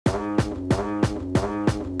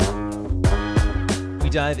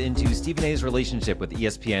dive into Stephen A's relationship with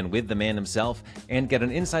ESPN with the man himself and get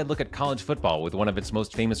an inside look at college football with one of its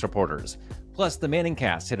most famous reporters. Plus, the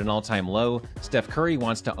Manningcast hit an all-time low, Steph Curry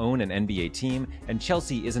wants to own an NBA team, and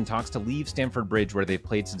Chelsea is in talks to leave Stamford Bridge where they've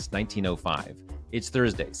played since 1905. It's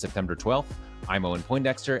Thursday, September 12th. I'm Owen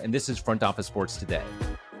Poindexter, and this is Front Office Sports Today.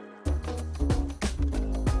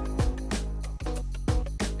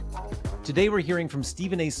 Today we're hearing from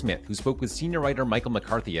Stephen A. Smith, who spoke with senior writer Michael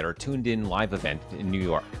McCarthy at our TunedIn live event in New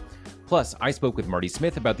York. Plus, I spoke with Marty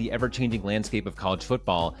Smith about the ever-changing landscape of college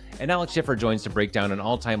football, and Alex Schiffer joins to break down an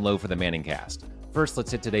all-time low for the Manningcast. First,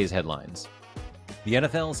 let's hit today's headlines. The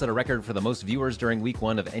NFL set a record for the most viewers during Week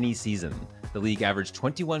 1 of any season. The league averaged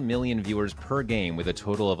 21 million viewers per game, with a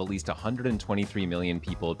total of at least 123 million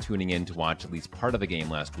people tuning in to watch at least part of the game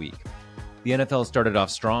last week. The NFL started off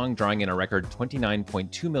strong, drawing in a record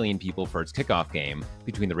 29.2 million people for its kickoff game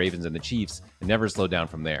between the Ravens and the Chiefs, and never slowed down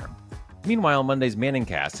from there. Meanwhile, Monday's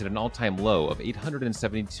Manningcast hit an all-time low of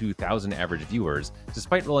 872,000 average viewers,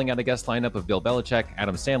 despite rolling out a guest lineup of Bill Belichick,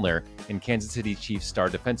 Adam Sandler, and Kansas City Chiefs star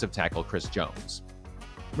defensive tackle Chris Jones.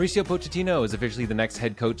 Mauricio Pochettino is officially the next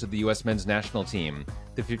head coach of the U.S. men's national team.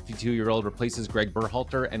 The 52-year-old replaces Greg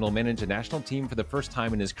Berhalter and will manage a national team for the first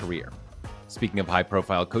time in his career. Speaking of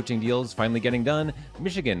high-profile coaching deals finally getting done,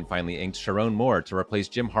 Michigan finally inked Sharon Moore to replace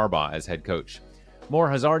Jim Harbaugh as head coach. Moore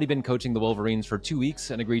has already been coaching the Wolverines for 2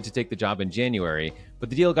 weeks and agreed to take the job in January, but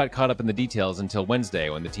the deal got caught up in the details until Wednesday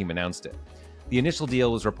when the team announced it. The initial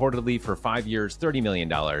deal was reportedly for 5 years, $30 million.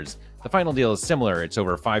 The final deal is similar. It's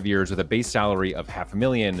over 5 years with a base salary of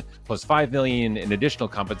 $500,000 plus $5 million in additional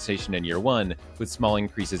compensation in year one, with small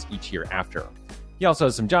increases each year after. He also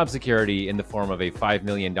has some job security in the form of a $5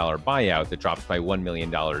 million buyout that drops by $1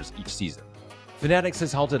 million each season. Fanatics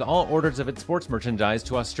has halted all orders of its sports merchandise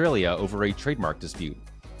to Australia over a trademark dispute.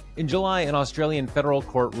 In July, an Australian federal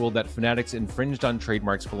court ruled that Fanatics infringed on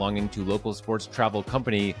trademarks belonging to local sports travel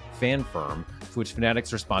company Fan Firm, to which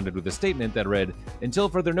Fanatics responded with a statement that read, "Until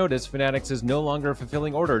further notice, Fanatics is no longer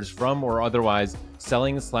fulfilling orders from or otherwise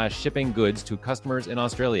selling/shipping goods to customers in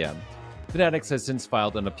Australia." Fanatics has since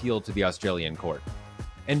filed an appeal to the Australian court.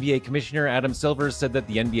 NBA Commissioner Adam Silver said that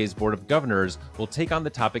the NBA's Board of Governors will take on the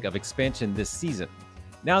topic of expansion this season.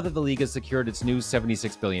 Now that the league has secured its new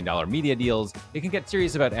 $76 billion media deals, it can get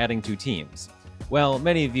serious about adding 2 teams. While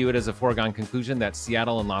many view it as a foregone conclusion that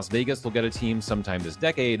Seattle and Las Vegas will get a team sometime this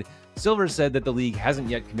decade, Silver said that the league hasn't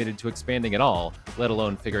yet committed to expanding at all, let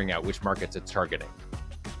alone figuring out which markets it's targeting.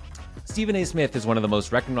 Stephen A. Smith is one of the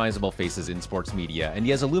most recognizable faces in sports media, and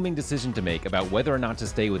he has a looming decision to make about whether or not to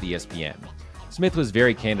stay with ESPN. Smith was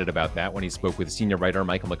very candid about that when he spoke with senior writer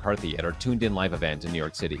Michael McCarthy at our TunedIn live event in New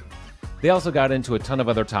York City. They also got into a ton of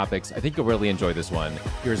other topics. I think you'll really enjoy this one.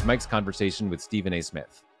 Here's Mike's conversation with Stephen A.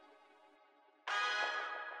 Smith.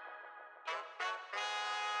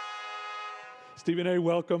 Stephen A.,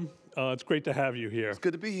 welcome. It's great to have you here. It's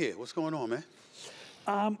good to be here. What's going on,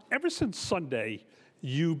 man? Ever since Sunday,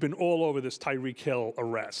 you've been all over this Tyreek Hill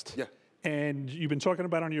arrest. Yeah. And you've been talking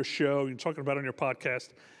about it on your show, you're talking about it on your podcast.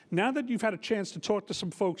 Now that you've had a chance to talk to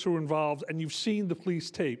some folks who are involved and you've seen the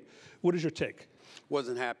police tape, what is your take?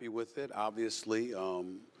 Wasn't happy with it, obviously.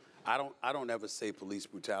 I don't ever say police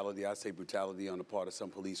brutality. I say brutality on the part of some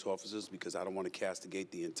police officers because I don't want to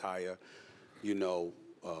castigate the entire,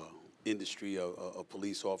 industry of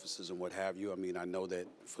police officers and what have you. I mean, I know that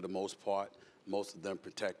for the most part, most of them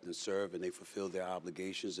protect and serve and they fulfill their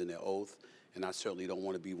obligations and their oath. And I certainly don't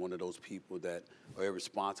want to be one of those people that are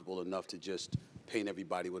irresponsible enough to just paint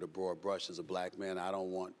everybody with a broad brush. As a black man, I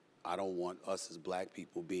don't want us as black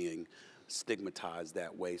people being stigmatized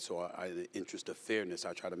that way. So in the interest of fairness,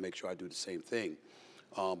 I try to make sure I do the same thing.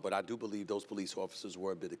 But I do believe those police officers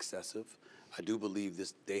were a bit excessive. I do believe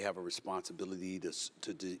they have a responsibility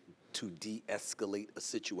to de-escalate a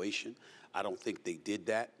situation. I don't think they did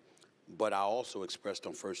that. But I also expressed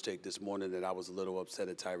on First Take this morning that I was a little upset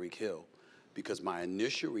at Tyreek Hill because my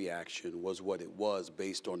initial reaction was what it was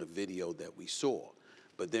based on the video that we saw.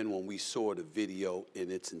 But then when we saw the video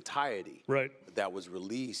in its entirety, right, that was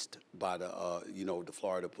released by the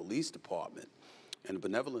Florida Police Department and the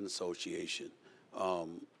Benevolent Association,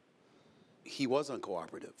 he was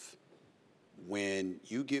uncooperative. When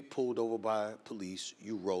you get pulled over by police,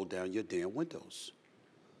 you roll down your damn windows.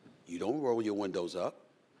 You don't roll your windows up.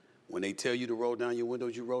 When they tell you to roll down your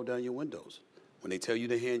windows, you roll down your windows. When they tell you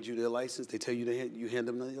to hand you their license, they tell you to hand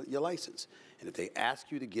them your license. And if they ask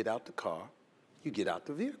you to get out the car, you get out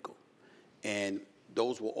the vehicle. And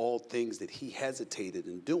those were all things that he hesitated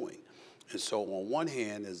in doing. And so on one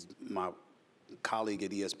hand, as my colleague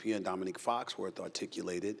at ESPN, Dominique Foxworth,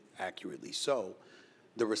 articulated, accurately so,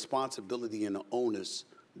 the responsibility and the onus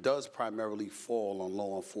does primarily fall on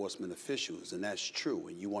law enforcement officials, and that's true,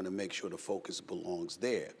 and you want to make sure the focus belongs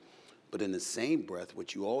there. But in the same breath,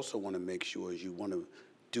 what you also want to make sure is you want to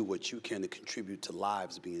do what you can to contribute to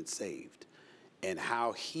lives being saved. And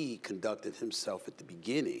how he conducted himself at the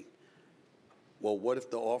beginning, well, what if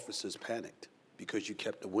the officers panicked because you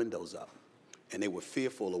kept the windows up and they were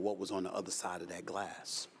fearful of what was on the other side of that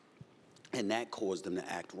glass? And that caused them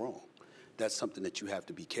to act wrong. That's something that you have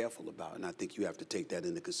to be careful about, and I think you have to take that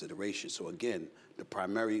into consideration. So again,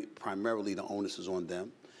 primarily the onus is on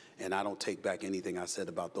them, and I don't take back anything I said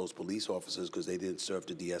about those police officers because they didn't serve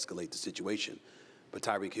to de-escalate the situation. But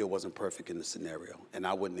Tyreek Hill wasn't perfect in the scenario, and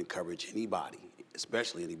I wouldn't encourage anybody,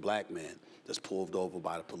 especially any black man that's pulled over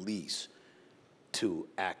by the police, to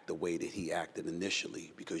act the way that he acted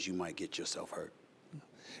initially, because you might get yourself hurt.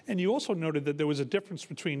 And you also noted that there was a difference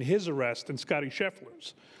between his arrest and Scotty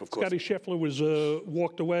Scheffler's. Of course. Scotty Scheffler was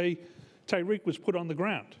walked away. Tyreek was put on the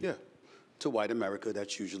ground. Yeah. To white America,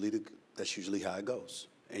 that's usually how it goes,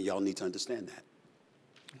 and y'all need to understand that.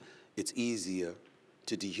 It's easier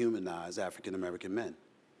to dehumanize African-American men.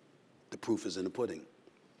 The proof is in the pudding.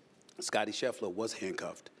 Scotty Scheffler was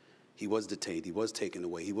handcuffed. He was detained. He was taken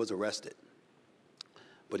away. He was arrested.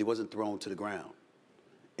 But he wasn't thrown to the ground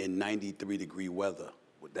in 93-degree weather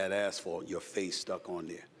with that asphalt, your face stuck on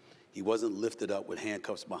there. He wasn't lifted up with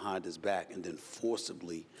handcuffs behind his back and then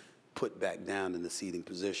forcibly put back down in the seating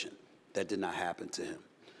position. That did not happen to him.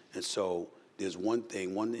 And so there's one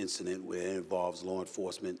incident where it involves law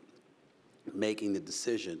enforcement making the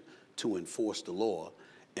decision to enforce the law,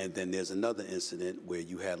 and then there's another incident where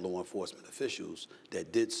you had law enforcement officials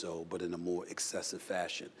that did so, but in a more excessive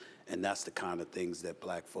fashion. And that's the kind of things that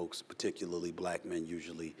black folks, particularly black men,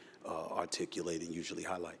 usually articulate and usually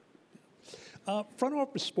highlight. Front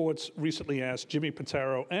Office Sports recently asked Jimmy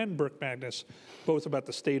Pitaro and Burke Magnus both about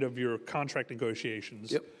the state of your contract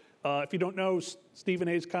negotiations. Yep. If you don't know, Stephen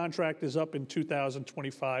A's contract is up in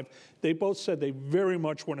 2025. They both said they very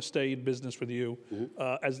much want to stay in business with you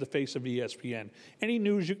as the face of ESPN. Any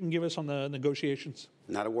news you can give us on the negotiations?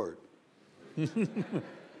 Not a word.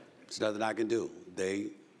 There's nothing I can do.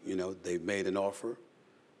 They've made an offer.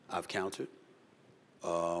 I've countered.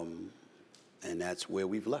 And that's where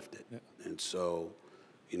we've left it. Yeah. And so,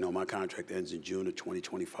 my contract ends in June of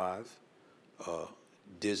 2025.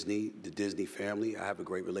 Disney, the Disney family, I have a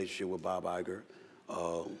great relationship with Bob Iger,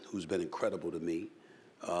 who's been incredible to me.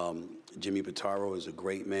 Jimmy Pitaro is a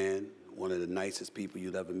great man, one of the nicest people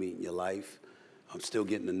you'd ever meet in your life. I'm still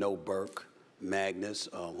getting to know Burke Magnus,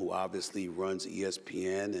 who obviously runs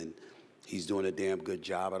ESPN, and he's doing a damn good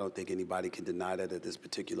job. I don't think anybody can deny that at this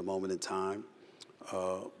particular moment in time.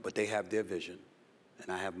 But they have their vision,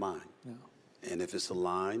 and I have mine. Yeah. And if it's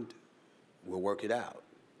aligned, we'll work it out.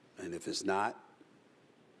 And if it's not,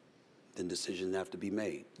 then decisions have to be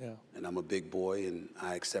made. Yeah. And I'm a big boy, and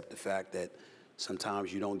I accept the fact that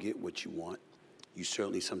sometimes you don't get what you want. You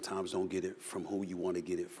certainly sometimes don't get it from who you want to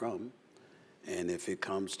get it from. And if it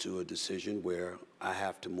comes to a decision where I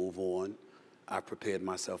have to move on, I've prepared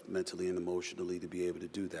myself mentally and emotionally to be able to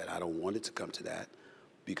do that. I don't want it to come to that,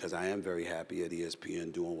 because I am very happy at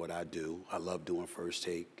ESPN doing what I do. I love doing First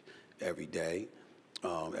Take every day,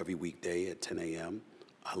 every weekday at 10 a.m.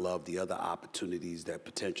 I love the other opportunities that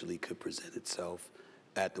potentially could present itself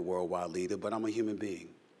at the Worldwide Leader, but I'm a human being,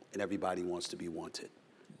 and everybody wants to be wanted.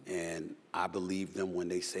 And I believe them when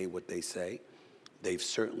they say what they say. They've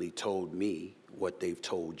certainly told me what they've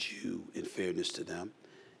told you, in fairness to them,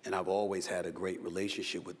 and I've always had a great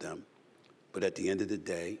relationship with them. But at the end of the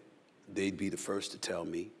day, they'd be the first to tell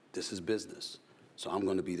me, this is business. So I'm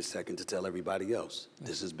going to be the second to tell everybody else,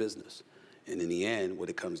 this is business. And in the end, what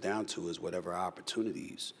it comes down to is whatever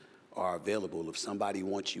opportunities are available. If somebody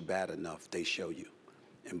wants you bad enough, they show you.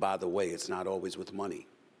 And by the way, it's not always with money.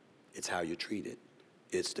 It's how you're treated.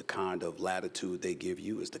 It's the kind of latitude they give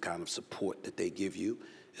you. It's the kind of support that they give you.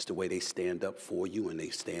 It's the way they stand up for you and they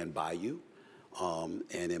stand by you. And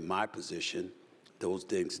in my position, those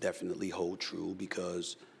things definitely hold true,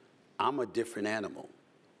 because I'm a different animal.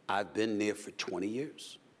 I've been there for 20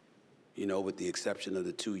 years, with the exception of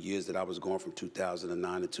the 2 years that I was gone from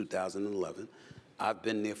 2009 to 2011. I've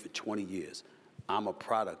been there for 20 years. I'm a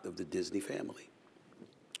product of the Disney family.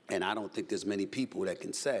 And I don't think there's many people that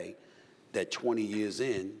can say that 20 years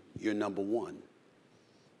in, you're number one.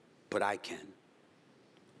 But I can.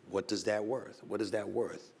 What does that worth? What is that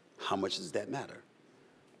worth? How much does that matter?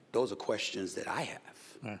 Those are questions that I have.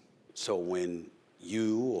 Yeah. So when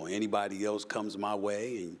you or anybody else comes my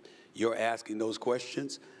way and you're asking those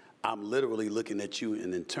questions, I'm literally looking at you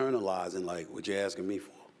and internalizing, like, what you're asking me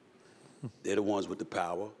for? They're the ones with the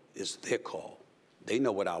power. It's their call. They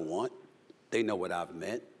know what I want. They know what I've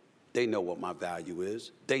meant. They know what my value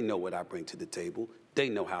is. They know what I bring to the table. They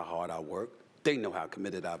know how hard I work. They know how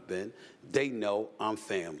committed I've been. They know I'm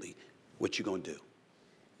family. What you gonna do?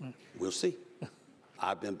 We'll see.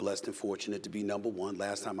 I've been blessed and fortunate to be number one.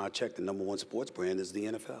 Last time I checked, the number one sports brand is the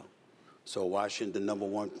NFL. So why shouldn't the number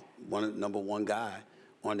one guy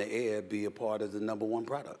on the air be a part of the number one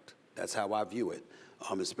product? That's how I view it,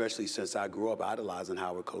 especially since I grew up idolizing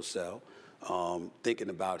Howard Cosell, thinking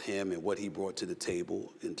about him and what he brought to the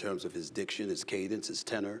table in terms of his diction, his cadence, his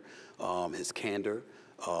tenor, his candor,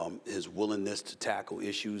 his willingness to tackle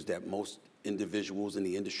issues that most individuals in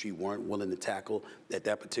the industry weren't willing to tackle at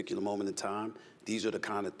that particular moment in time. These are the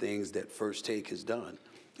kind of things that First Take has done.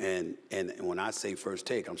 And when I say First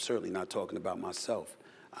Take, I'm certainly not talking about myself.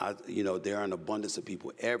 There are an abundance of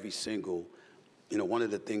people, every single, one of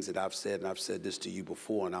the things that I've said, and I've said this to you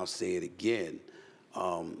before, and I'll say it again,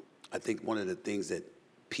 I think one of the things that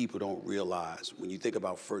people don't realize, when you think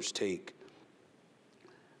about First Take,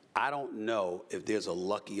 I don't know if there's a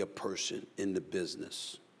luckier person in the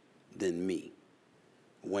business than me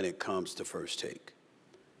when it comes to First Take.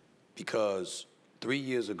 Because 3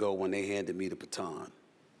 years ago when they handed me the baton,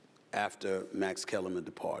 after Max Kellerman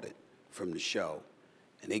departed from the show,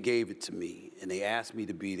 and they gave it to me, and they asked me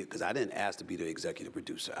to be the, because I didn't ask to be the executive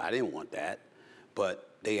producer. I didn't want that,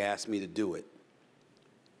 but they asked me to do it.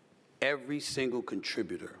 Every single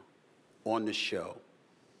contributor on the show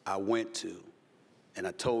I went to, and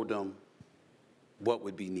I told them what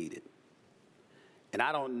would be needed. And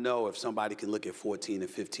I don't know if somebody can look at 14 or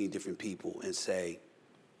 15 different people and say,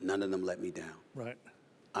 none of them let me down. Right.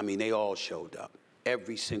 I mean, they all showed up,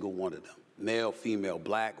 every single one of them, male, female,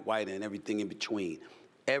 black, white, and everything in between.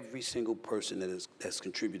 Every single person that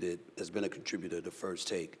has been a contributor to First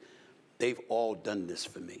Take, they've all done this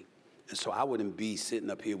for me. And so I wouldn't be sitting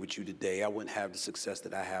up here with you today. I wouldn't have the success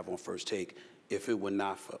that I have on First Take if it were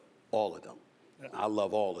not for all of them. Yeah. I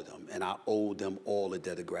love all of them, and I owe them all a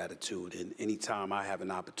debt of gratitude. And anytime I have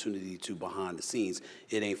an opportunity to behind the scenes,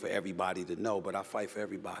 it ain't for everybody to know, but I fight for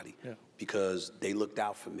everybody because they looked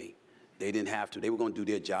out for me. They didn't have to. They were going to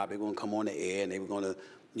do their job. They were going to come on the air, and they were going to,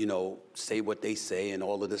 say what they say and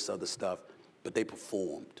all of this other stuff, but they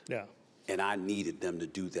performed. Yeah. And I needed them to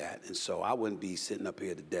do that. And so I wouldn't be sitting up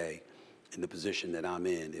here today in the position that I'm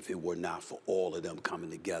in if it were not for all of them coming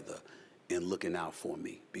together and looking out for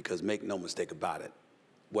me. Because make no mistake about it,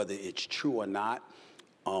 whether it's true or not,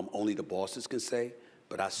 only the bosses can say,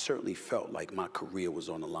 but I certainly felt like my career was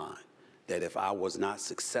on the line. That if I was not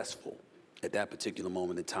successful at that particular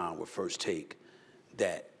moment in time with First Take,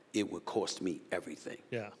 that it would cost me everything.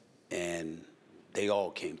 Yeah. And they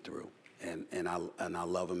all came through. And I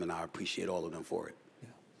love them, and I appreciate all of them for it.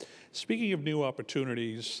 Yeah. Speaking of new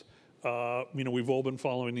opportunities, we've all been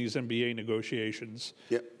following these NBA negotiations.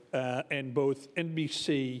 Yep. And both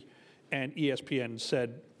NBC and ESPN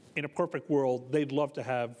said, in a perfect world, they'd love to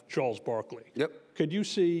have Charles Barkley. Yep. Could you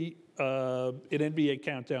see an NBA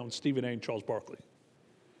countdown, Stephen A. and Charles Barkley?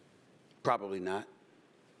 Probably not,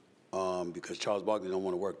 because Charles Barkley don't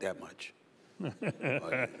want to work that much.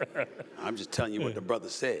 I'm just telling you what the brother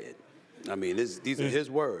said. I mean, these are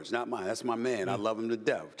his words, not mine. That's my man. I love him to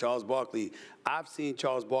death. Charles Barkley, I've seen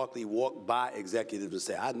Charles Barkley walk by executives and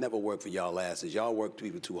say, I'd never work for y'all asses. Y'all work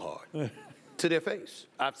people too hard. To their face.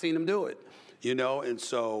 I've seen him do it, and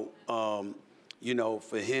so,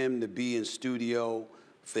 for him to be in studio,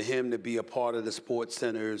 for him to be a part of the sports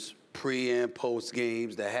centers, pre and post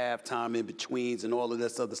games, the halftime in betweens and all of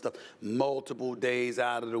this other stuff, multiple days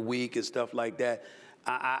out of the week and stuff like that.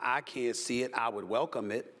 I can't see it. I would welcome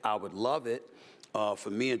it. I would love it. For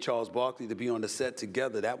me and Charles Barkley to be on the set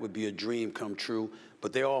together, that would be a dream come true.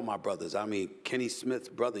 But they're all my brothers. I mean, Kenny Smith's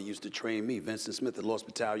brother used to train me, Vincent Smith at Lost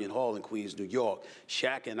Battalion Hall in Queens, New York.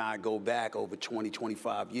 Shaq and I go back over 20,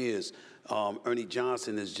 25 years. Ernie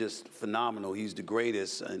Johnson is just phenomenal. He's the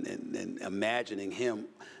greatest. And imagining him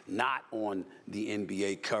not on the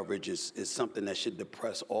NBA coverage is something that should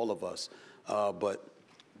depress all of us. But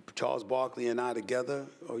Charles Barkley and I together,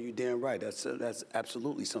 oh, you damn right. That's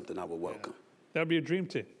absolutely something I would welcome. Yeah. That'd be a dream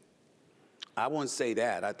team. I wouldn't say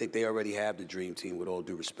that. I think they already have the dream team, with all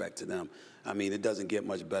due respect to them. I mean, it doesn't get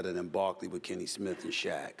much better than Barkley with Kenny Smith and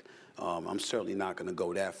Shaq. I'm certainly not going to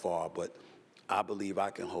go that far, but I believe I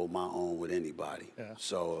can hold my own with anybody. Yeah.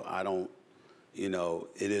 So I don't,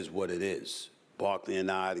 it is what it is. Barkley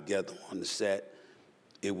and I together on the set,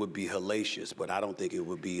 it would be hellacious, but I don't think it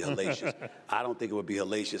would be hellacious. I don't think it would be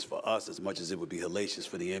hellacious for us as much as it would be hellacious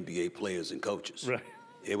for the NBA players and coaches. Right.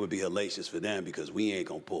 It would be hellacious for them because we ain't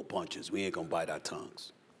going to pull punches. We ain't going to bite our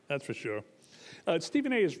tongues. That's for sure.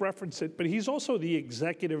 Stephen A. has referenced it, but he's also the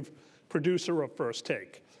executive producer of First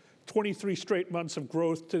Take. 23 straight months of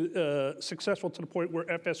growth, to successful to the point where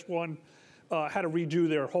FS1 had to redo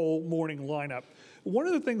their whole morning lineup. One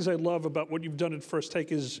of the things I love about what you've done at First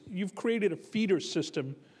Take is you've created a feeder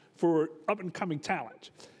system for up-and-coming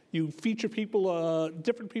talent. You feature people,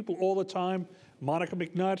 different people all the time. Monica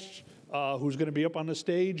McNutt, who's going to be up on the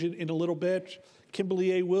stage in a little bit.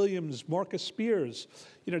 Kimberly A. Williams, Marcus Spears.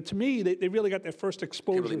 You know, to me, they really got their first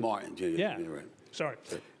exposure. Kimberly Martin, yeah. Right. Sorry.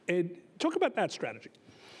 And talk about that strategy.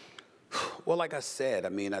 Well, like I said, I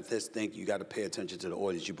mean, I just think you got to pay attention to the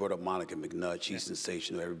audience. You brought up Monica McNutt. She's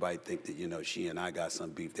sensational. Everybody think that, you know, she and I got some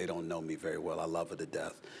beef. They don't know me very well. I love her to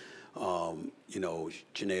death. You know,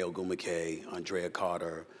 Janae Ogumake, Andrea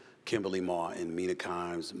Carter, Kimberly Martin, Mina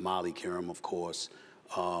Kimes, Molly Kiram, of course.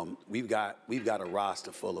 We've got a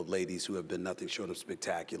roster full of ladies who have been nothing short of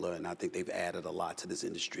spectacular, and I think they've added a lot to this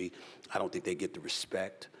industry. I don't think they get the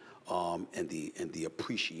respect and the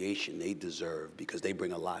appreciation they deserve because they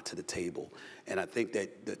bring a lot to the table. And I think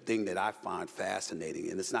that the thing that I find fascinating,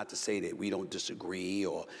 and it's not to say that we don't disagree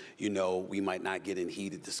or, you know, we might not get in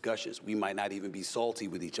heated discussions. We might not even be salty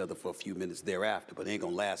with each other for a few minutes thereafter, but it ain't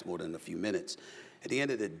gonna last more than a few minutes. At the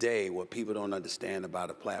end of the day, what people don't understand about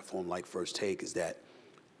a platform like First Take is that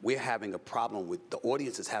we're having a problem with, the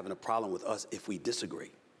audience is having a problem with us if we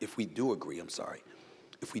disagree. If we do agree, I'm sorry.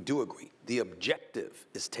 If we do agree, the objective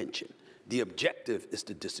is tension. The objective is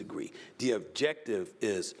to disagree. The objective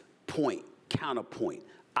is point, counterpoint,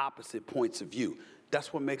 opposite points of view.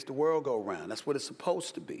 That's what makes the world go round. That's what it's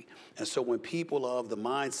supposed to be. And so when people are of the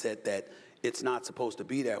mindset that it's not supposed to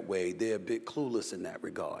be that way, they're a bit clueless in that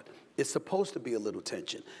regard. It's supposed to be a little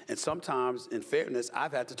tension. And sometimes, in fairness,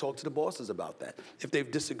 I've had to talk to the bosses about that. If they've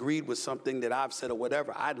disagreed with something that I've said or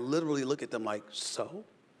whatever, I'd literally look at them like, so?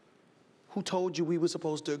 Who told you we were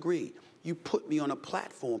supposed to agree? You put me on a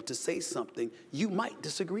platform to say something you might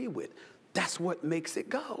disagree with. That's what makes it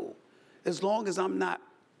go. As long as I'm not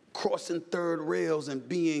crossing third rails and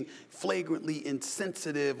being flagrantly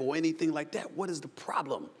insensitive or anything like that, what is the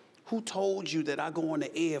problem? Who told you that I go on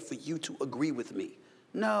the air for you to agree with me?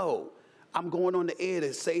 No. I'm going on the air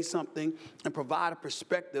to say something and provide a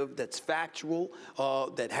perspective that's factual,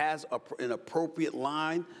 that has an appropriate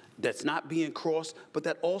line, that's not being crossed, but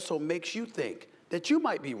that also makes you think that you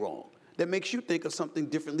might be wrong, that makes you think of something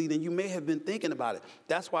differently than you may have been thinking about it.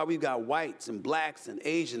 That's why we've got whites and blacks and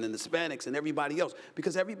Asian and Hispanics and everybody else,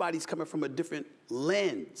 because everybody's coming from a different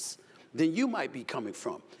lens than you might be coming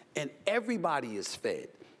from. And everybody is fed.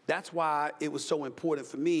 That's why it was so important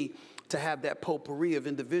for me to have that potpourri of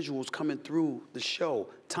individuals coming through the show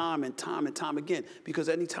time and time and time again. Because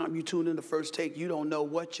anytime you tune in to First Take, you don't know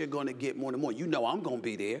what you're going to get more and more. You know I'm going to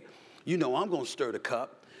be there. You know I'm going to stir the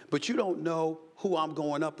cup. But you don't know who I'm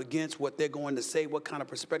going up against, what they're going to say, what kind of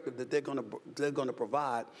perspective that they're going to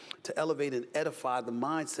provide to elevate and edify the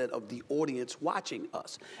mindset of the audience watching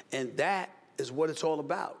us. And that is what it's all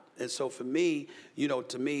about. And so for me, you know,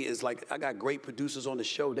 to me, it's like I got great producers on the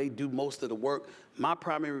show. They do most of the work. My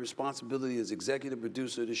primary responsibility as executive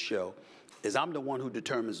producer of the show is I'm the one who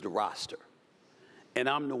determines the roster. And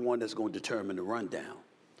I'm the one that's going to determine the rundown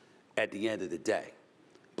at the end of the day.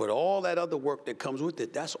 But all that other work that comes with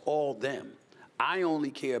it, that's all them. I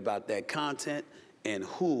only care about that content and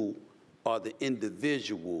who are the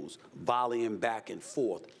individuals volleying back and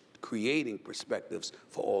forth, creating perspectives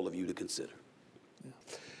for all of you to consider. Yeah.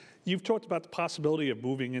 You've talked about the possibility of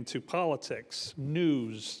moving into politics,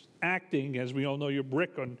 news, acting. As we all know, you're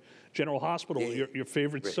Brick on General Hospital, yeah. your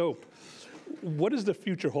favorite Brick. soap. What does the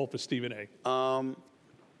future hold for Stephen A?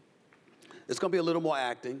 It's going to be a little more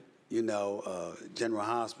acting. You know, General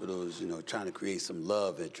Hospital is, you know, trying to create some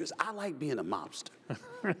love interest. I like being a mobster.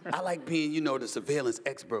 I like being, you know, the surveillance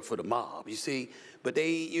expert for the mob, you see. But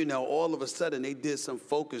they, you know, all of a sudden they did some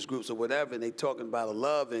focus groups or whatever, and they talking about a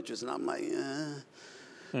love interest, and I'm like,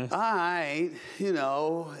 all right, you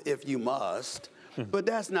know, if you must. But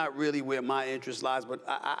that's not really where my interest lies. But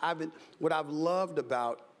what I've loved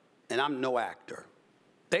about, and I'm no actor.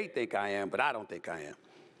 They think I am, but I don't think I am.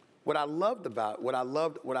 What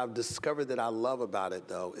I've discovered that I love about it,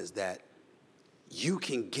 though, is that you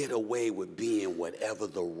can get away with being whatever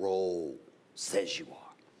the role says you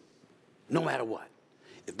are, no matter what.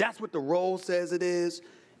 If that's what the role says it is,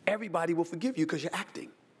 everybody will forgive you because you're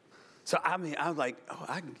acting. So, I mean, I was like, oh,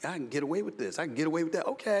 I can get away with this. I can get away with that.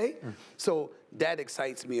 Okay. So that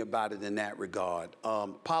excites me about it in that regard.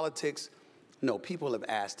 Politics, no, people have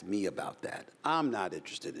asked me about that. I'm not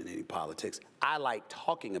interested in any politics. I like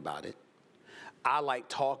talking about it. I like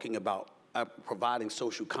talking about providing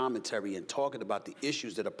social commentary and talking about the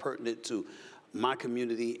issues that are pertinent to my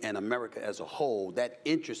community and America as a whole, that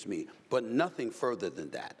interests me, but nothing further than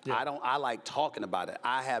that. Yeah. I like talking about it.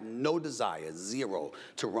 I have no desire, zero,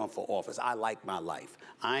 to run for office. I like my life.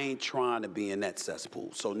 I ain't trying to be in that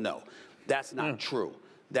cesspool. So no, that's not true.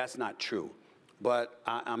 That's not true. But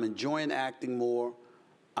I'm enjoying acting more.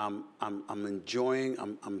 I'm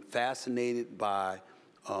fascinated by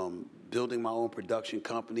building my own production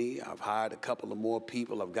company. I've hired a couple of more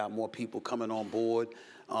people. I've got more people coming on board.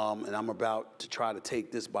 And I'm about to try to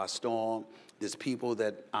take this by storm. There's people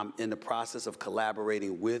that I'm in the process of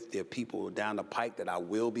collaborating with. There are people down the pike that I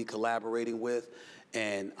will be collaborating with.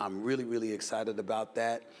 And I'm really, really excited about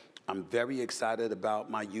that. I'm very excited about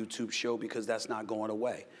my YouTube show because that's not going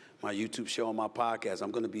away. My YouTube show and my podcast,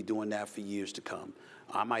 I'm going to be doing that for years to come.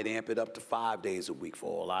 I might amp it up to 5 days a week for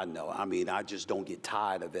all I know. I mean, I just don't get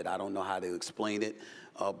tired of it. I don't know how to explain it,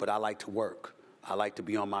 but I like to work. I like to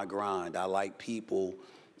be on my grind. I like people.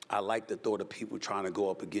 I like the thought of people trying to go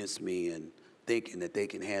up against me and thinking that they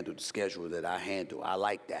can handle the schedule that I handle. I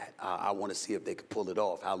like that. I want to see if they can pull it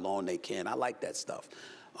off, how long they can. I like that stuff.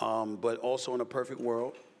 But also in a perfect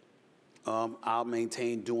world, I'll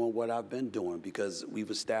maintain doing what I've been doing because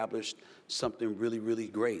we've established something really, really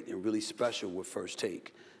great and really special with First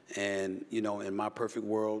Take. And, you know, in my perfect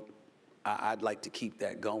world, I'd like to keep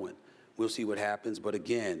that going. We'll see what happens. But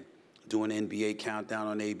again, doing NBA Countdown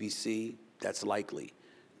on ABC, that's likely.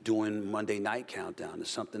 Doing Monday Night Countdown is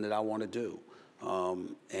something that I want to do.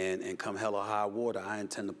 And come hell or high water, I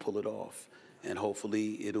intend to pull it off. And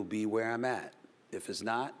hopefully it'll be where I'm at. If it's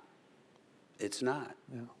not, it's not.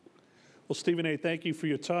 Yeah. Well, Stephen A., thank you for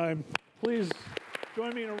your time. Please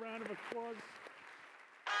join me in a round of applause.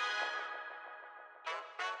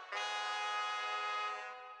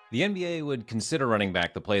 The NBA would consider running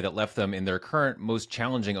back the play that left them in their current most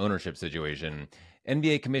challenging ownership situation.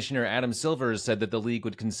 NBA Commissioner Adam Silver said that the league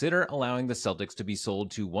would consider allowing the Celtics to be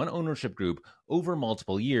sold to one ownership group over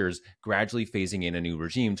multiple years, gradually phasing in a new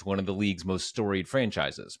regime to one of the league's most storied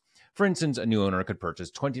franchises. For instance, a new owner could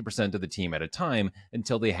purchase 20% of the team at a time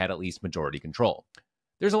until they had at least majority control.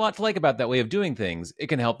 There's a lot to like about that way of doing things. It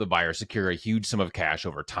can help the buyer secure a huge sum of cash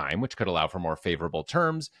over time, which could allow for more favorable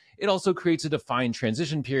terms. It also creates a defined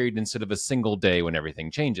transition period instead of a single day when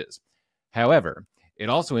everything changes. However, it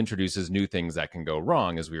also introduces new things that can go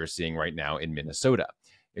wrong, as we are seeing right now in Minnesota.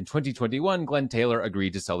 In 2021, Glenn Taylor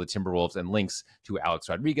agreed to sell the Timberwolves and Lynx to Alex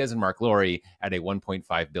Rodriguez and Mark Lowry at a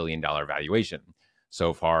 $1.5 billion valuation.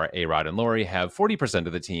 So far, A-Rod and Lowry have 40%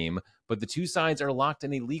 of the team, but the two sides are locked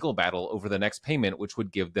in a legal battle over the next payment, which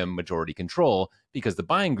would give them majority control because the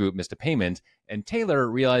buying group missed a payment, and Taylor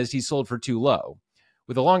realized he sold for too low.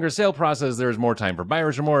 With a longer sale process, there is more time for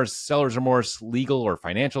buyer's remorse, seller's remorse, legal or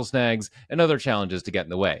financial snags, and other challenges to get in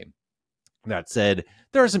the way. That said,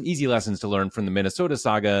 there are some easy lessons to learn from the Minnesota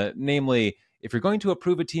saga, namely, if you're going to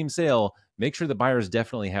approve a team sale, make sure the buyers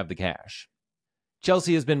definitely have the cash.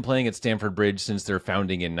 Chelsea has been playing at Stamford Bridge since their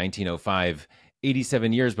founding in 1905,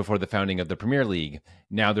 87 years before the founding of the Premier League.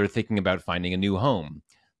 Now they're thinking about finding a new home.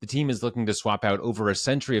 The team is looking to swap out over a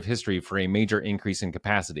century of history for a major increase in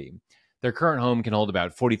capacity. Their current home can hold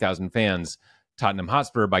about 40,000 fans. Tottenham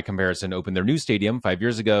Hotspur, by comparison, opened their new stadium 5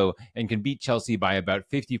 years ago and can beat Chelsea by about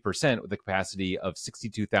 50% with a capacity of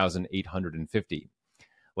 62,850.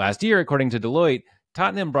 Last year, according to Deloitte,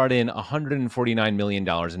 Tottenham brought in $149 million in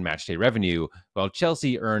matchday revenue, while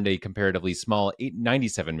Chelsea earned a comparatively small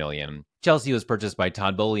 $97 million. Chelsea was purchased by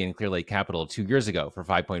Todd Boehly and Clearlake Capital 2 years ago for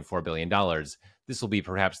 $5.4 billion. This will be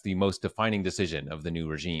perhaps the most defining decision of the new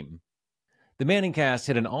regime. The Manningcast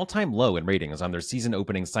hit an all-time low in ratings on their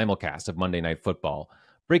season-opening simulcast of Monday Night Football.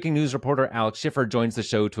 Breaking news reporter Alex Schiffer joins the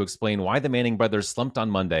show to explain why the Manning brothers slumped on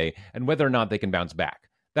Monday and whether or not they can bounce back.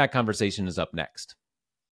 That conversation is up next.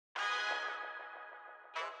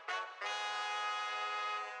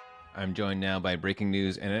 I'm joined now by breaking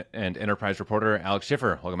news and enterprise reporter Alex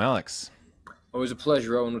Schiffer. Welcome, Alex. Always a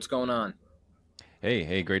pleasure, Owen. What's going on?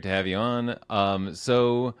 Hey, great to have you on.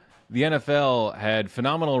 So the NFL had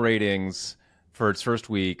phenomenal ratings for its first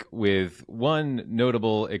week, with one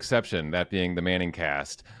notable exception, that being the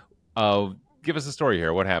Manningcast. Give us a story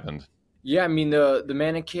here. What happened? Yeah, I mean, the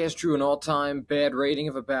Manningcast drew an all-time bad rating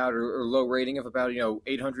of about, or low rating of about,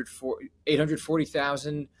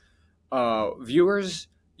 840,000 viewers.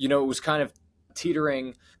 It was kind of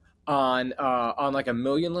teetering on like 1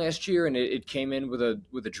 million last year, and it came in with a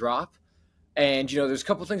drop. And there's a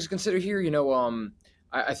couple things to consider here.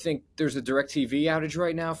 I think there's a DirecTV outage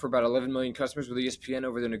right now for about 11 million customers with ESPN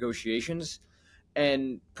over their negotiations.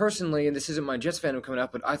 And personally, and this isn't my Jets fandom coming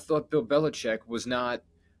up, but I thought Bill Belichick was not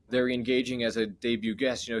very engaging as a debut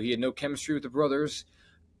guest. He had no chemistry with the brothers.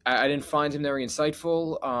 I didn't find him very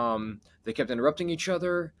insightful. they kept interrupting each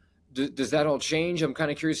other. Does that all change? I'm kind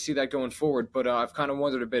of curious to see that going forward, but I've kind of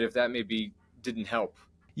wondered a bit if that maybe didn't help.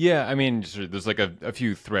 Yeah, I mean, there's like a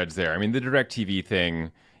few threads there. I mean, the DirecTV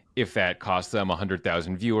thing, if that cost them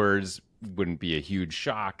 100,000 viewers, wouldn't be a huge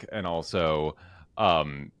shock. And also,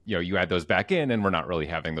 you add those back in, and we're not really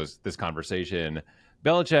having this conversation.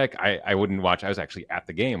 Belichick, I wouldn't watch. I was actually at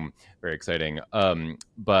the game. Very exciting. So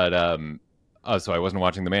I wasn't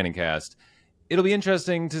watching the Manningcast. It'll be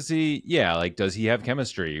interesting to see, like, does he have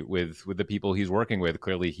chemistry with the people he's working with?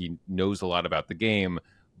 Clearly, he knows a lot about the game,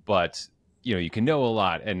 but you can know a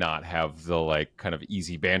lot and not have the like kind of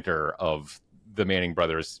easy banter of the Manning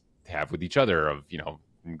brothers have with each other of,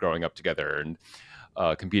 growing up together and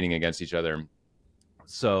competing against each other.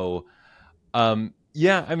 So, I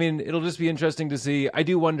mean, it'll just be interesting to see. I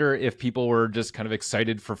do wonder if people were just kind of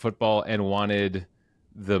excited for football and wanted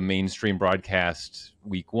the mainstream broadcast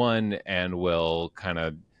week 1 and will kind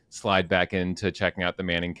of slide back into checking out the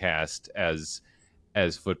Manningcast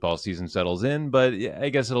as football season settles in. But I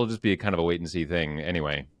guess it'll just be a kind of a wait and see thing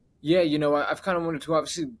anyway. Yeah, I've kind of wanted to,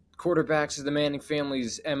 obviously, quarterbacks is the Manning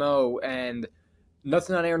family's MO, and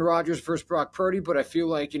nothing on Aaron Rodgers versus Brock Purdy, but I feel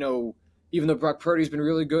like, even though Brock Purdy's been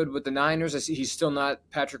really good with the Niners, I see he's still not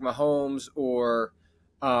Patrick Mahomes or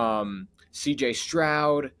C.J.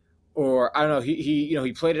 Stroud, or I don't know.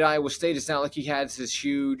 He played at Iowa State. It's not like he had this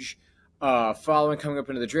huge following coming up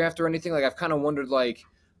into the draft or anything. Like, I've kind of wondered, like,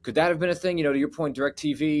 could that have been a thing? To your point,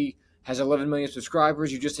 DirecTV has 11 million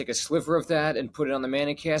subscribers. You just take a sliver of that and put it on the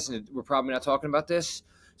Manningcast, and we're probably not talking about this.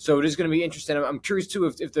 So it is going to be interesting. I'm curious, too,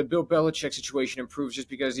 if the Bill Belichick situation improves just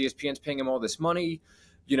because ESPN's paying him all this money.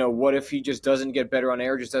 What if he just doesn't get better on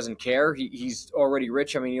air, just doesn't care? He's already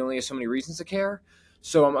rich. I mean, he only has so many reasons to care.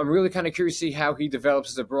 So I'm really kind of curious to see how he develops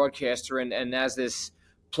as a broadcaster and as this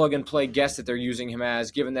plug-and-play guest that they're using him as,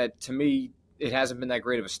 given that, to me, it hasn't been that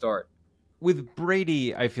great of a start. With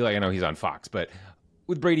Brady, I feel like, I know he's on Fox, but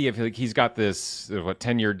with Brady, I feel like he's got this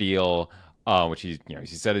 10-year deal, which he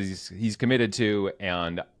said he's committed to,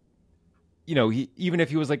 and he, even if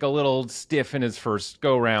he was like a little stiff in his first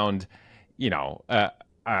go round,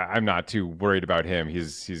 I'm not too worried about him.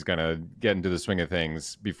 He's gonna get into the swing of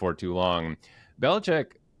things before too long.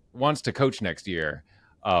 Belichick wants to coach next year,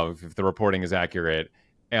 if the reporting is accurate.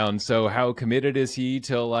 And so how committed is he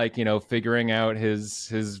to figuring out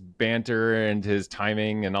his banter and his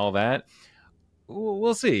timing and all that?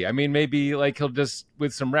 We'll see. I mean, maybe he'll just,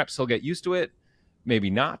 with some reps, he'll get used to it. Maybe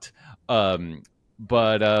not.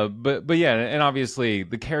 But yeah, and obviously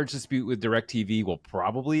the carriage dispute with DirecTV will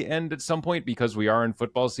probably end at some point because we are in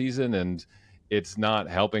football season and it's not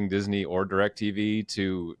helping Disney or DirecTV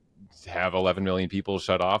to have 11 million people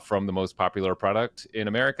shut off from the most popular product in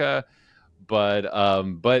America. But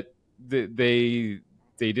they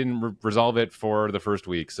didn't resolve it for the first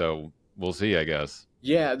week, so we'll see, I guess.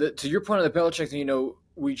 Yeah, to your point on the Belichick thing,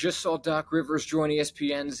 we just saw Doc Rivers join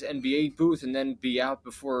ESPN's NBA booth and then be out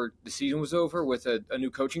before the season was over with a new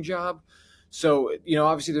coaching job. So,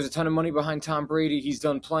 obviously there's a ton of money behind Tom Brady. He's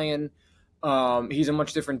done playing. He's a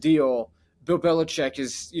much different deal. Bill Belichick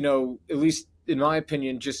is, at least in my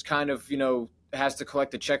opinion, just kind of, has to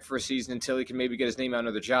collect a check for a season until he can maybe get his name out in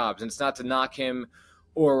other jobs. And it's not to knock him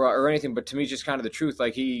or anything, but to me, just kind of the truth.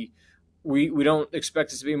 Like we don't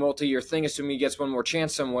expect this to be a multi-year thing, assuming he gets one more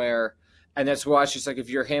chance somewhere. And that's why it's just like, if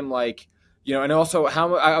you're him, and also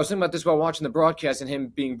I was thinking about this while watching the broadcast and him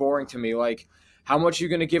being boring to me, like how much are you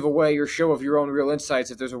going to give away your show of your own real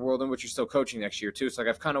insights if there's a world in which you're still coaching next year too. So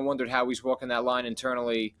I've kind of wondered how he's walking that line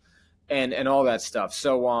internally and all that stuff.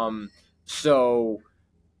 So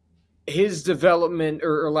his development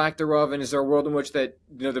or lack thereof, and is there a world in which that,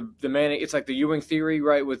 the man, it's like the Ewing theory,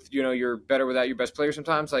 right? With, you're better without your best player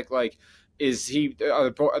sometimes, like is are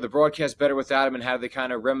the broadcasts better without him, and how do they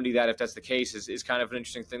kind of remedy that if that's the case is kind of an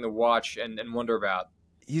interesting thing to watch and wonder about.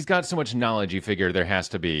 He's got so much knowledge, you figure there has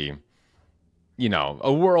to be,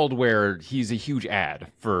 a world where he's a huge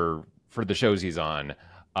ad for the shows he's on.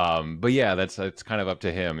 But yeah, that's kind of up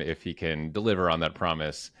to him if he can deliver on that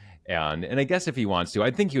promise. And I guess if he wants to,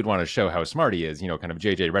 I think he would want to show how smart he is, kind of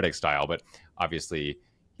JJ Redick style. But obviously,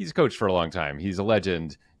 he's coached for a long time. He's a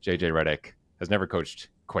legend. JJ Redick has never coached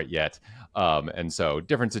quite yet. And so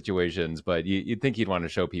different situations, but you'd think he'd want to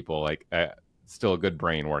show people still a good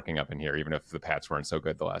brain working up in here, even if the Pats weren't so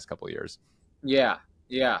good the last couple of years. Yeah,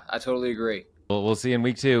 I totally agree. Well, we'll see you in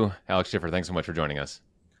week 2. Alex Schiffer, thanks so much for joining us.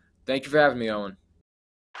 Thank you for having me, Owen.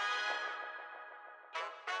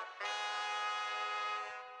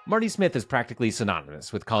 Marty Smith is practically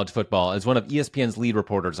synonymous with college football as one of ESPN's lead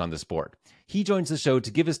reporters on the sport. He joins the show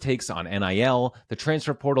to give his takes on NIL, the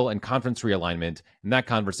transfer portal, and conference realignment, and that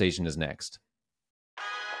conversation is next.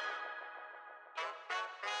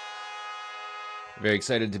 Very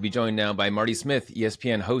excited to be joined now by Marty Smith,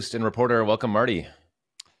 ESPN host and reporter. Welcome, Marty.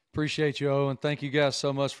 Appreciate you, Owen. Thank you guys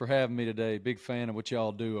so much for having me today. Big fan of what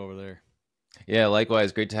y'all do over there. Yeah,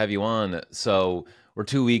 likewise. Great to have you on. So we're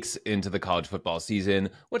 2 weeks into the college football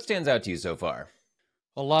season. What stands out to you so far?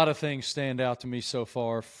 A lot of things stand out to me so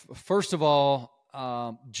far. First of all,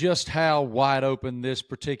 just how wide open this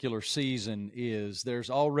particular season is.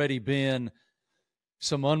 There's already been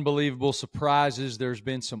some unbelievable surprises. There's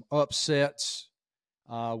been some upsets.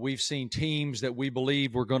 We've seen teams that we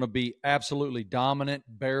believe were going to be absolutely dominant,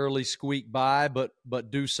 barely squeak by, but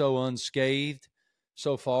do so unscathed.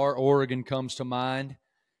 So far, Oregon comes to mind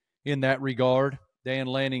in that regard. Dan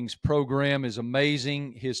Lanning's program is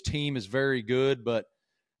amazing. His team is very good, but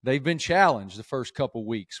they've been challenged the first couple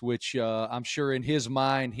weeks, which I'm sure in his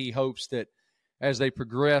mind he hopes that as they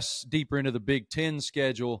progress deeper into the Big Ten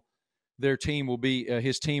schedule, their team will be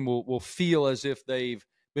his team will feel as if they've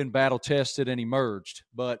been battle tested and emerged.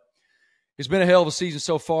 But it's been a hell of a season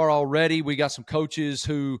so far already. We got some coaches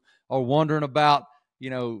who are wondering about,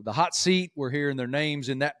 the hot seat. We're hearing their names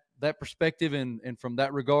in that perspective and from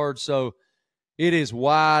that regard. So it is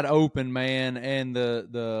wide open, man. And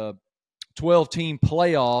the 12-team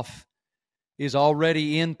playoff is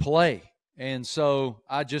already in play. And so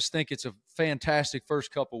I just think it's a fantastic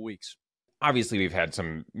first couple weeks. Obviously, we've had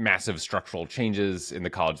some massive structural changes in the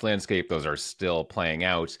college landscape. Those are still playing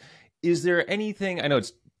out. Is there anything, I know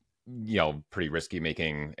it's, pretty risky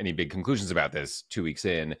making any big conclusions about this 2 weeks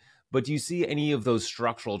in, but do you see any of those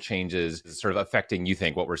structural changes sort of affecting, you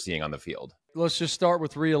think, what we're seeing on the field? Let's just start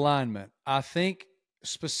with realignment. I think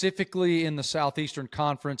specifically in the Southeastern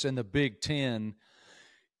Conference and the Big Ten,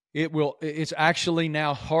 it's actually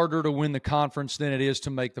now harder to win the conference than it is to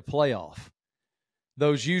make the playoff.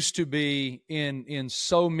 Those used to be in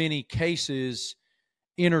so many cases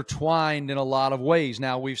intertwined in a lot of ways.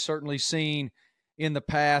 Now, we've certainly seen in the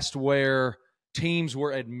past where teams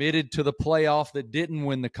were admitted to the playoff that didn't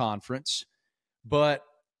win the conference, but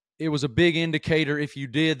it was a big indicator if you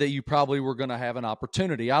did that you probably were going to have an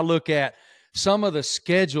opportunity. I look at some of the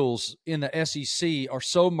schedules in the SEC are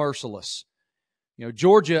so merciless.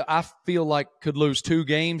 Georgia, I feel like could lose 2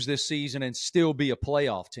 games this season and still be a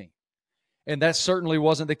playoff team. And that certainly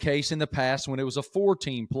wasn't the case in the past when it was a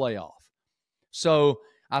 4-team playoff. So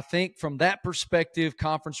I think from that perspective,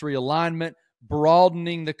 conference realignment,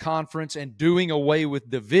 broadening the conference and doing away with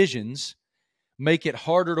divisions make it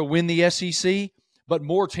harder to win the SEC, but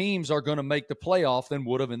more teams are going to make the playoff than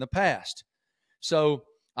would have in the past. So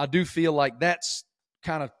I do feel like that's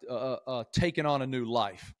kind of taken on a new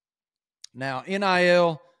life. Now,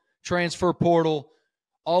 NIL, transfer portal,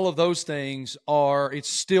 all of those things it's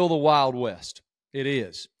still the Wild West. It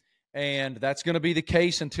is. And that's going to be the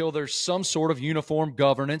case until there's some sort of uniform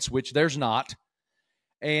governance, which there's not.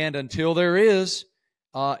 And until there is,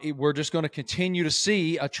 we're just going to continue to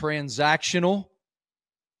see a transactional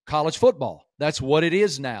college football. That's what it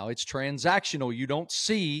is now. It's transactional. You don't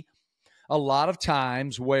see a lot of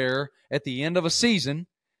times where at the end of a season,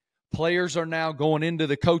 players are now going into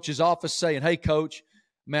the coach's office saying, "Hey, coach,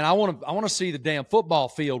 man, I want to see the damn football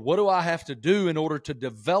field. What do I have to do in order to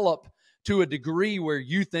develop to a degree where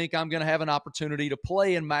you think I'm going to have an opportunity to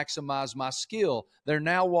play and maximize my skill?" They're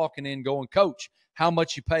now walking in going, "Coach, how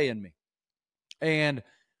much you paying me?" And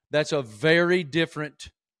that's a very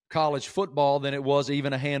different college football than it was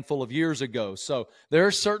even a handful of years ago. So there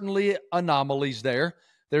are certainly anomalies there.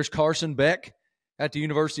 There's Carson Beck at the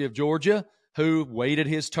University of Georgia who waited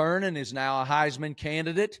his turn and is now a Heisman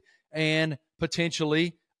candidate and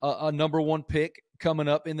potentially a number 1 pick coming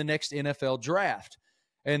up in the next NFL draft.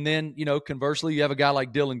 And then, conversely, you have a guy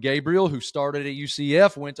like Dylan Gabriel who started at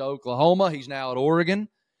UCF, went to Oklahoma. He's now at Oregon,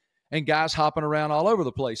 and guys hopping around all over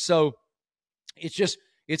the place. So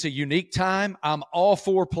it's a unique time. I'm all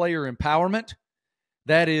for player empowerment.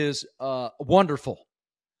 That is wonderful.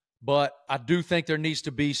 But I do think there needs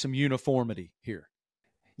to be some uniformity here.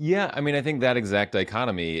 Yeah, I think that exact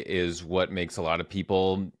dichotomy is what makes a lot of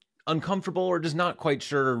people uncomfortable or just not quite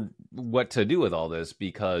sure what to do with all this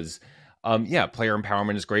because, player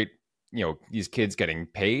empowerment is great. These kids getting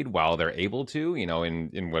paid while they're able to,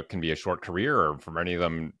 in what can be a short career or for many of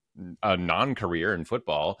them a non-career in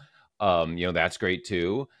football. That's great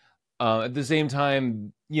too. At the same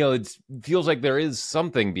time, it feels like there is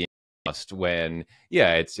something being lost when,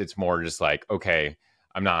 it's more just like, okay,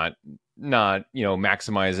 I'm not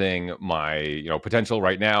maximizing my, potential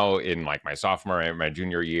right now in like my sophomore and my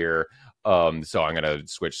junior year. So I'm going to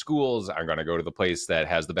switch schools. I'm going to go to the place that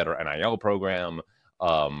has the better NIL program,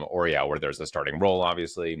 where there's a starting role,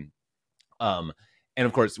 obviously. And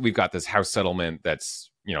of course, we've got this House settlement that's,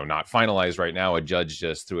 not finalized right now. A judge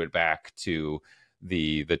just threw it back to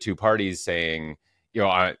the two parties saying,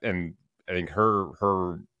 and I think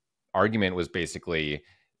her argument was basically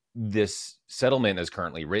this settlement as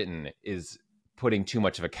currently written is putting too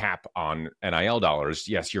much of a cap on NIL dollars.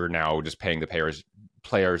 Yes, you're now just paying the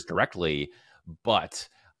players directly, but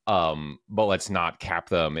let's not cap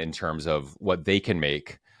them in terms of what they can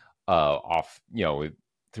make off,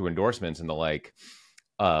 through endorsements and the like.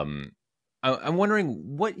 I'm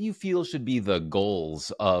wondering what you feel should be the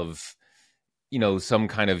goals of, some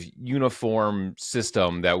kind of uniform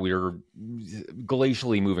system that we're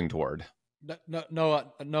glacially moving toward.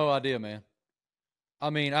 No idea, man. I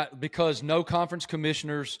mean, because no conference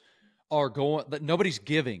commissioners are going, nobody's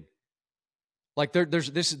giving. Like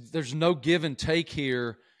there's no give and take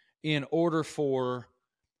here in order for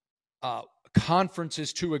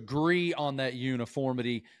conferences to agree on that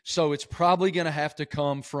uniformity. So it's probably going to have to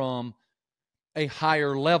come from a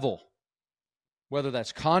higher level, whether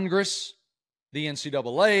that's Congress, the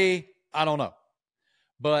NCAA, I don't know.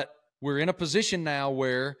 But we're in a position now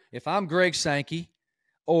where if I'm Greg Sankey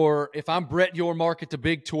or if I'm Brett Yormark at the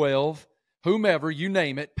Big 12, whomever, you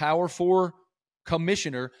name it, Power 4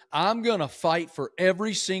 commissioner, I'm going to fight for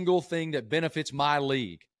every single thing that benefits my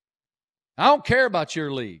league. I don't care about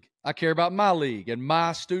your league. I care about my league and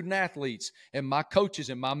my student athletes and my coaches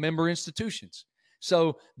and my member institutions.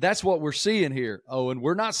 So that's what we're seeing here, Owen.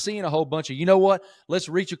 We're not seeing a whole bunch of, you know what, let's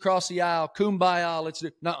reach across the aisle, kumbaya, let's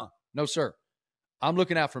do, no, sir. I'm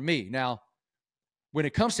looking out for me. Now, when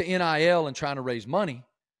it comes to NIL and trying to raise money,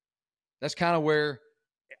 that's kind of where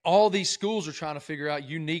all these schools are trying to figure out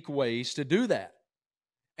unique ways to do that.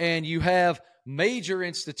 And you have major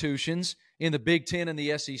institutions in the Big Ten and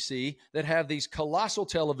the SEC that have these colossal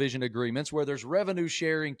television agreements where there's revenue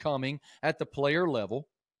sharing coming at the player level,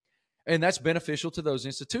 and that's beneficial to those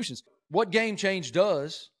institutions. What Game Change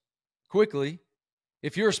does, quickly,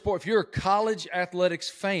 if you're a college athletics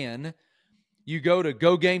fan, you go to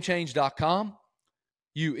gogamechange.com,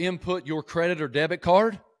 you input your credit or debit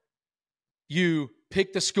card, you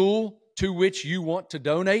pick the school to which you want to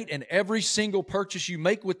donate, and every single purchase you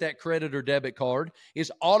make with that credit or debit card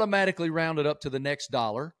is automatically rounded up to the next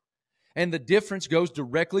dollar, and the difference goes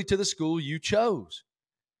directly to the school you chose.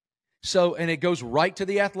 So, and it goes right to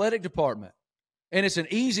the athletic department. And it's an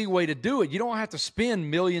easy way to do it. You don't have to spend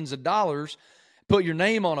millions of dollars, put your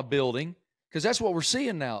name on a building, because that's what we're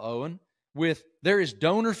seeing now, Owen. There is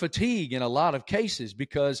donor fatigue in a lot of cases,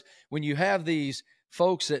 because when you have these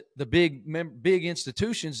folks at the big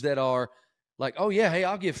institutions that are like, oh yeah, hey,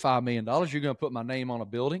 I'll give $5 million. You're going to put my name on a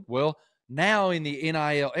building. Well, now in the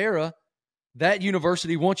NIL era, that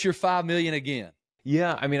university wants your $5 million again.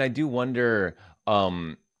 Yeah, I mean, I do wonder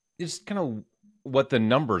just kind of what the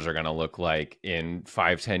numbers are going to look like in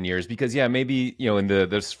 5-10 years, because maybe, in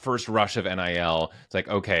this first rush of NIL, it's like,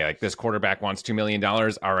 okay, like this quarterback wants $2 million.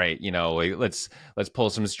 All right, let's pull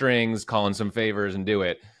some strings, call in some favors and do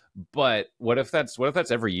it. But what if that's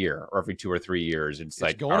every year or every 2 or 3 years? It's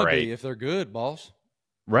like, going to be if they're good, boss.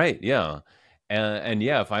 Right. Yeah. And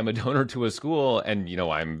if I'm a donor to a school and,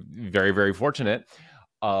 I'm very, very fortunate,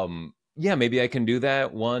 maybe I can do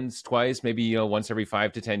that once, twice, maybe, once every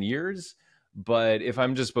 5 to 10 years. But if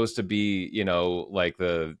I'm just supposed to be, like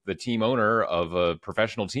the team owner of a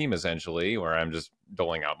professional team, essentially, where I'm just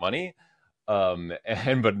doling out money,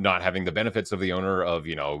 but not having the benefits of the owner of,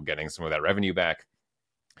 getting some of that revenue back,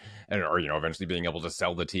 or eventually being able to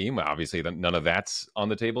sell the team, obviously none of that's on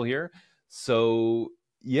the table here. So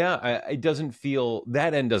it doesn't feel,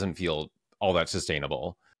 that end doesn't feel all that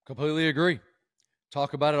sustainable. Completely agree.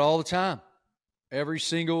 Talk about it all the time. Every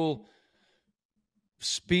single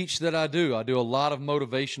speech that I do a lot of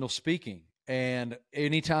motivational speaking. And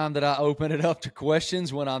anytime that I open it up to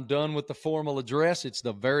questions, when I'm done with the formal address, it's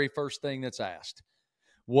the very first thing that's asked.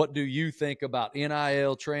 What do you think about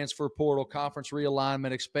NIL, transfer portal, conference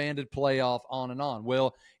realignment, expanded playoff, on and on?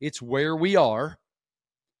 Well, it's where we are.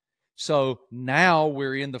 So now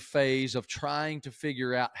we're in the phase of trying to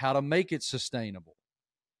figure out how to make it sustainable.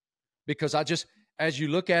 Because as you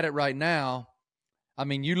look at it right now, I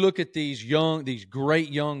mean, you look at these great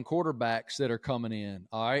young quarterbacks that are coming in,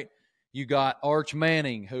 all right? You got Arch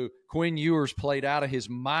Manning, who Quinn Ewers played out of his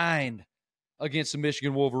mind against the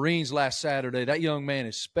Michigan Wolverines last Saturday. That young man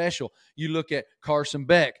is special. You look at Carson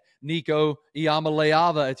Beck, Nico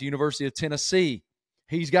Iamaleava at the University of Tennessee.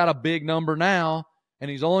 He's got a big number now,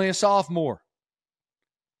 and he's only a sophomore.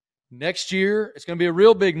 Next year, it's going to be a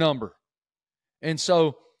real big number. And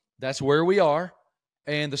so that's where we are,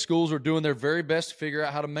 and the schools are doing their very best to figure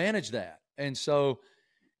out how to manage that. And so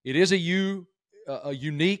it is a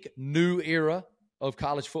unique new era of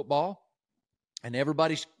college football, and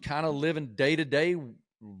everybody's kind of living day to day,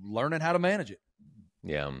 learning how to manage it.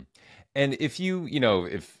 Yeah. And if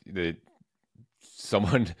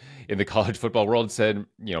someone in the college football world said,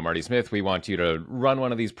 Marty Smith, we want you to run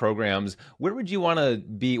one of these programs, where would you want to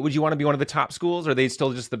be? Would you want to be one of the top schools? Are they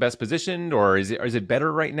still just the best positioned, or is it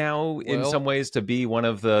better right now in some ways to be one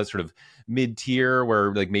of the sort of mid-tier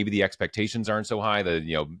where like maybe the expectations aren't so high,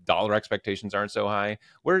 the dollar expectations aren't so high?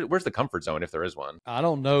 Where's the comfort zone if there is one? I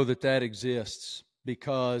don't know that exists,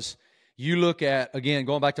 because you look at, again,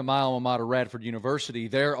 going back to my alma mater, Radford University,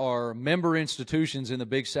 there are member institutions in the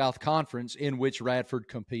Big South Conference in which Radford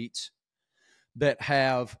competes that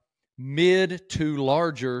have mid to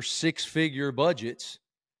larger six-figure budgets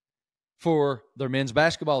for their men's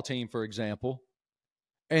basketball team, for example,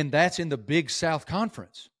 and that's in the Big South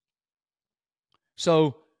Conference.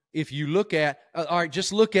 So if you look at, all right,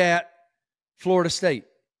 just look at Florida State,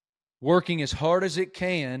 working as hard as it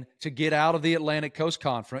can to get out of the Atlantic Coast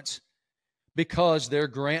Conference, because their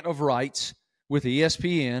grant of rights with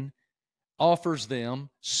ESPN offers them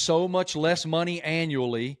so much less money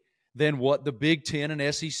annually than what the Big Ten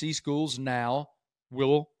and SEC schools now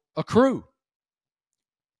will accrue.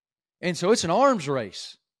 And so it's an arms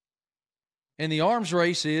race. And the arms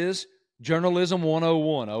race is journalism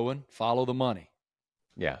 101, Owen. Follow the money.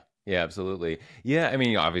 Yeah, absolutely. Yeah, I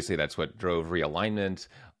mean, obviously that's what drove realignment.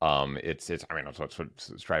 That's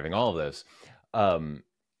what's driving all of this.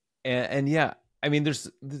 And yeah, I mean, there's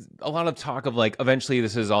a lot of talk of like, eventually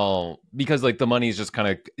this is all, because like the money is just kind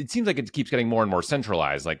of, it seems like it keeps getting more and more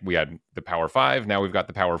centralized. Like we had the Power 5, now we've got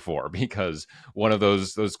the Power 4, because one of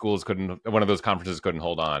those schools one of those conferences couldn't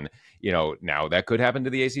hold on. Now that could happen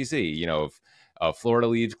to the ACC. If Florida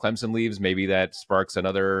leaves, Clemson leaves, maybe that sparks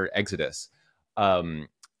another exodus.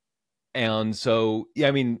 And so, yeah,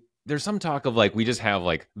 I mean, there's some talk of like, we just have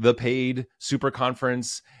like the paid super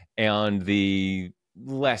conference and the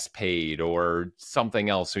less paid or something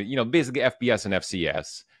else, or, basically FBS and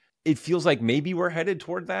FCS. It feels like maybe we're headed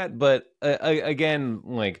toward that. But again,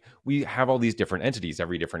 like we have all these different entities.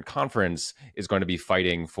 Every different conference is going to be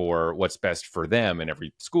fighting for what's best for them, and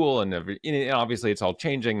every school and obviously it's all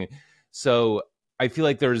changing. So I feel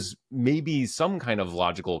like there's maybe some kind of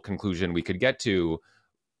logical conclusion we could get to,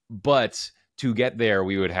 but to get there,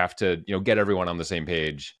 we would have to, get everyone on the same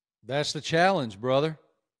page. That's the challenge, brother.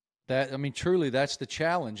 Truly, that's the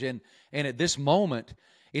challenge. And at this moment,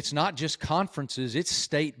 it's not just conferences, it's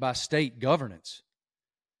state-by-state governance.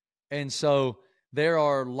 And so there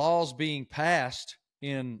are laws being passed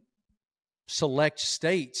in select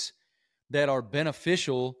states that are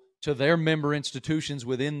beneficial to their member institutions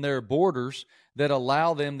within their borders that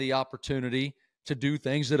allow them the opportunity to do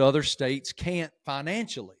things that other states can't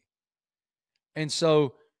financially. And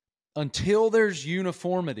so until there's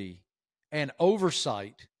uniformity and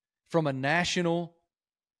oversight from a national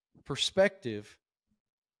perspective,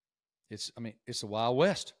 it's the Wild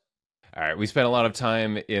West. All right, we spent a lot of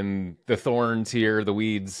time in the thorns here, the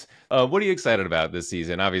weeds. What are you excited about this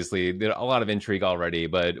season? Obviously, there's a lot of intrigue already,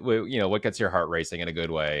 but what gets your heart racing in a good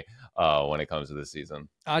way when it comes to this season?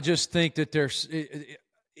 I just think that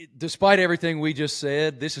despite everything we just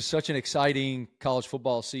said, this is such an exciting college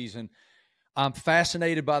football season. I'm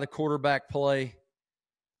fascinated by the quarterback play.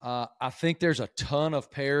 I think there's a ton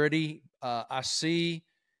of parity. I see,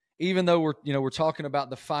 even though we're talking about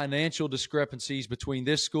the financial discrepancies between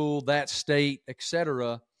this school, that state, et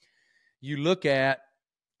cetera, you look at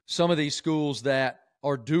some of these schools that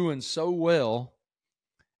are doing so well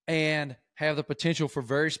and have the potential for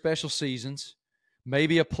very special seasons,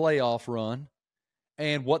 maybe a playoff run,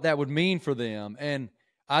 and what that would mean for them. And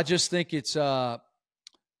I just think it's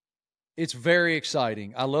very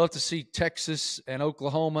exciting. I love to see Texas and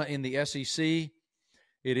Oklahoma in the SEC.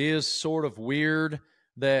 It is sort of weird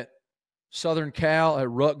that Southern Cal at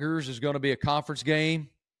Rutgers is going to be a conference game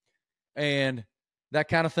and that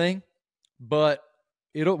kind of thing, but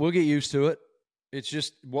we'll get used to it. It's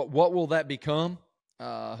just what will that become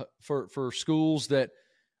for schools that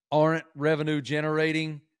aren't revenue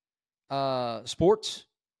generating sports?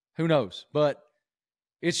 Who knows? But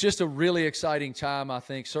it's just a really exciting time, I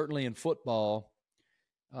think, certainly in football.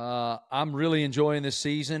 I'm really enjoying this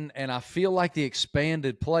season, and I feel like the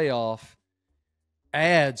expanded playoff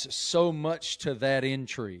adds so much to that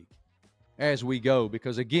intrigue as we go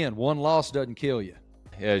because, again, one loss doesn't kill you.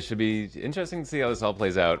 Yeah, it should be interesting to see how this all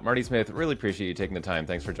plays out. Marty Smith, really appreciate you taking the time.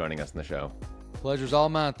 Thanks for joining us in the show. Pleasure's all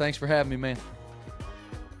mine. Thanks for having me, man.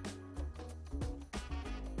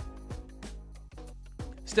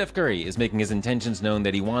 Steph Curry is making his intentions known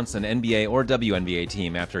that he wants an NBA or WNBA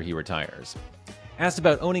team after he retires. Asked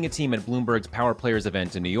about owning a team at Bloomberg's Power Players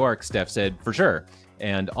event in New York, Steph said, "For sure,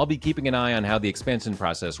 and I'll be keeping an eye on how the expansion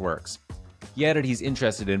process works." He added he's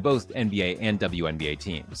interested in both NBA and WNBA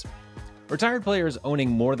teams. Retired players owning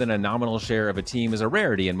more than a nominal share of a team is a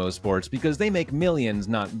rarity in most sports because they make millions,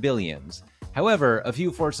 not billions. However, a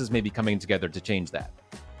few forces may be coming together to change that.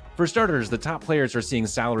 For starters, the top players are seeing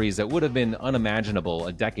salaries that would have been unimaginable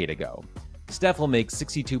a decade ago. Steph will make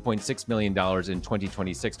 $62.6 million in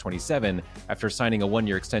 2026-27 after signing a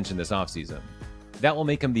one-year extension this offseason. That will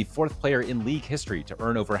make him the fourth player in league history to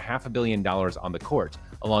earn over $500 million on the court,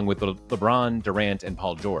 along with LeBron, Durant, and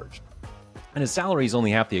Paul George. And his salary is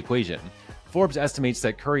only half the equation. Forbes estimates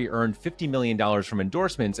that Curry earned $50 million from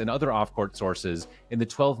endorsements and other off-court sources in the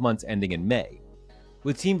 12 months ending in May.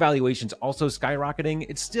 With team valuations also skyrocketing,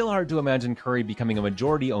 it's still hard to imagine Curry becoming a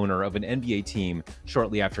majority owner of an NBA team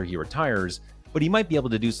shortly after he retires, but he might be able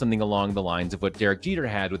to do something along the lines of what Derek Jeter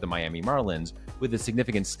had with the Miami Marlins, with a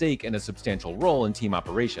significant stake and a substantial role in team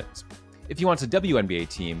operations. If he wants a WNBA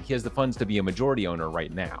team, he has the funds to be a majority owner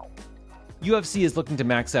right now. UFC is looking to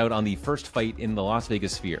max out on the first fight in the Las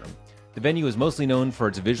Vegas Sphere. The venue is mostly known for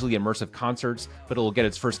its visually immersive concerts, but it will get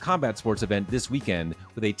its first combat sports event this weekend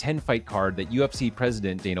with a 10-fight card that UFC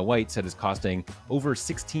President Dana White said is costing over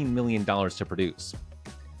 $16 million to produce.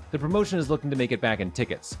 The promotion is looking to make it back in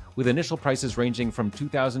tickets, with initial prices ranging from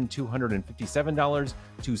 $2,257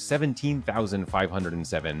 to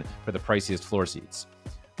 $17,507 for the priciest floor seats.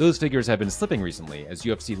 Those figures have been slipping recently as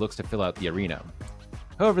UFC looks to fill out the arena.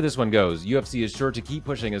 However this one goes, UFC is sure to keep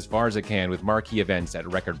pushing as far as it can with marquee events at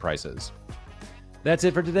record prices. That's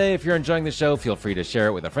it for today. If you're enjoying the show, feel free to share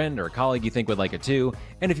it with a friend or a colleague you think would like it too.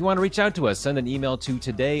 And if you want to reach out to us, send an email to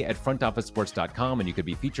today@frontofficesports.com and you could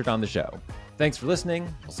be featured on the show. Thanks for listening.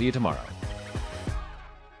 We'll see you tomorrow.